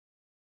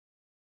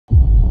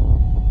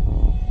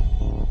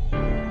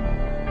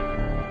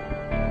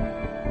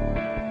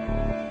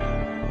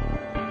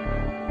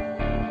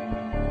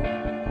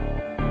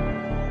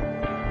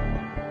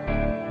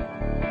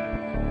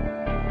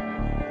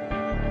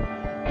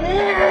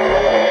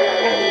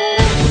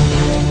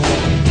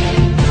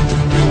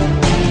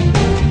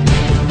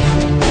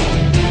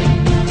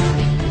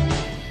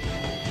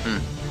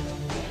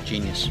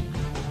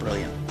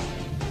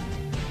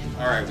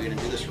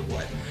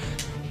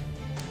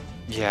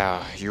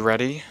Yeah, you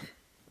ready?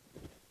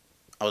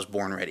 I was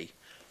born ready.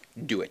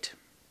 Do it.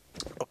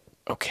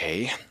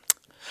 Okay.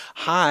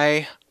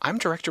 Hi, I'm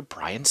director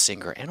Bryan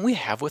Singer, and we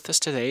have with us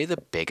today the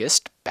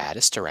biggest,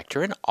 baddest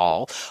director in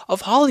all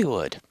of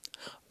Hollywood,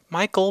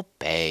 Michael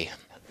Bay.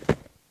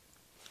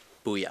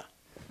 Booyah.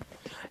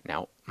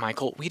 Now,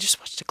 Michael, we just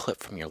watched a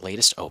clip from your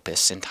latest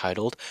opus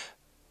entitled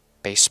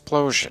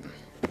Baysplosion.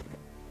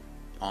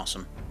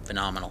 Awesome.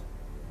 Phenomenal.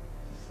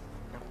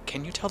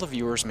 Can you tell the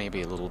viewers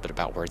maybe a little bit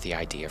about where the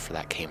idea for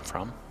that came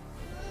from?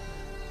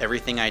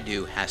 Everything I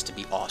do has to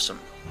be awesome.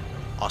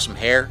 Awesome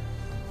hair,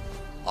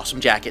 awesome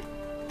jacket,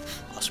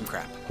 awesome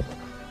crap.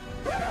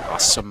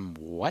 Awesome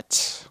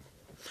what?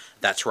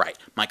 That's right.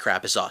 My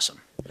crap is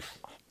awesome.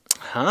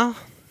 Huh?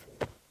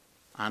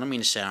 I don't mean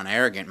to sound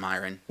arrogant,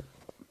 Myron.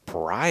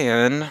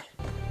 Brian.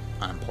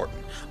 Unimportant.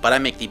 But I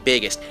make the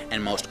biggest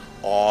and most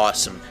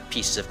awesome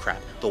pieces of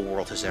crap the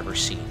world has ever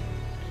seen.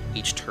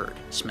 Each turd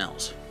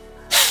smells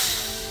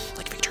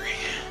like victory.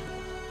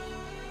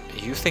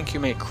 You think you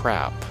make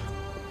crap?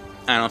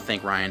 I don't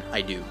think, Ryan.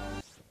 I do.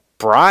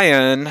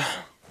 Brian.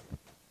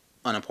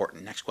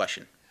 Unimportant. Next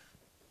question.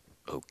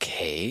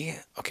 Okay,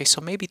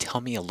 so maybe tell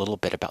me a little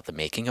bit about the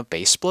making of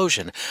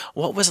Baysplosion.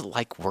 What was it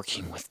like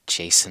working with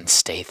Jason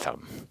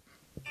Statham?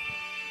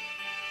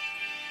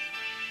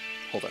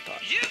 Hold that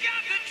thought. You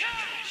got the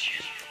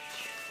touch.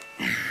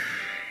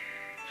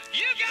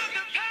 You got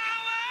the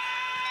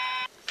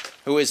power.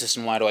 Who is this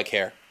and why do I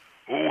care?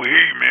 Oh,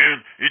 hey,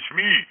 man, it's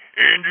me,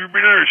 Andrew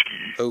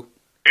Brynarski. Who?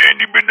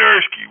 Andy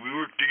Brynarski. We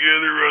worked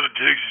together on the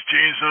Texas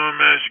Chainsaw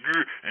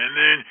Massacre, and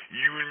then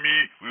you and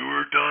me, we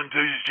worked on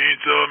Texas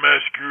Chainsaw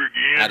Massacre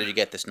again. How did you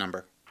get this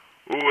number?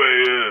 Oh,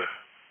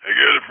 I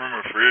got it from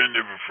a friend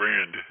of a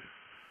friend.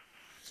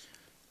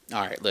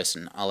 Alright,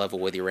 listen, I'll level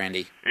with you,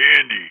 Randy.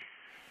 Andy.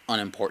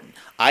 Unimportant.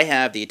 I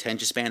have the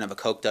attention span of a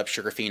coked up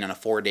sugar fiend on a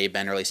 4-day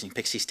bender releasing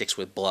pixie sticks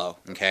with blow,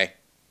 okay?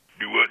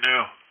 Do what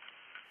now?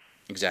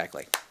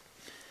 Exactly.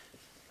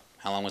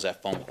 How long was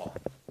that phone call?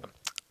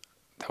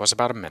 That was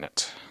about a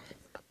minute.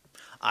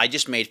 I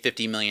just made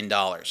 $50 million.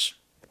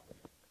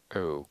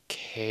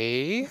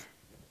 Okay.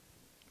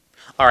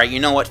 Alright, you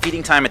know what?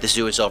 Feeding time at the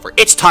zoo is over.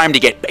 It's time to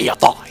get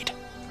Bayified.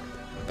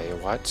 Bay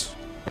what?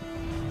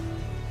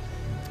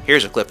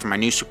 Here's a clip from my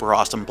new super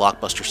awesome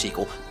blockbuster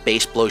sequel,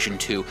 Baysplosion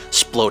II,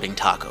 Sploding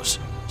Tacos,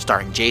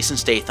 starring Jason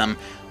Statham,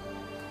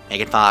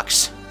 Megan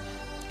Fox,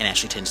 and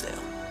Ashley Tisdale.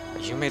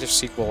 You made a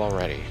sequel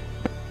already.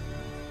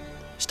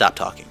 Stop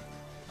talking.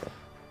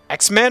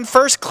 X-Men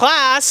First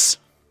Class!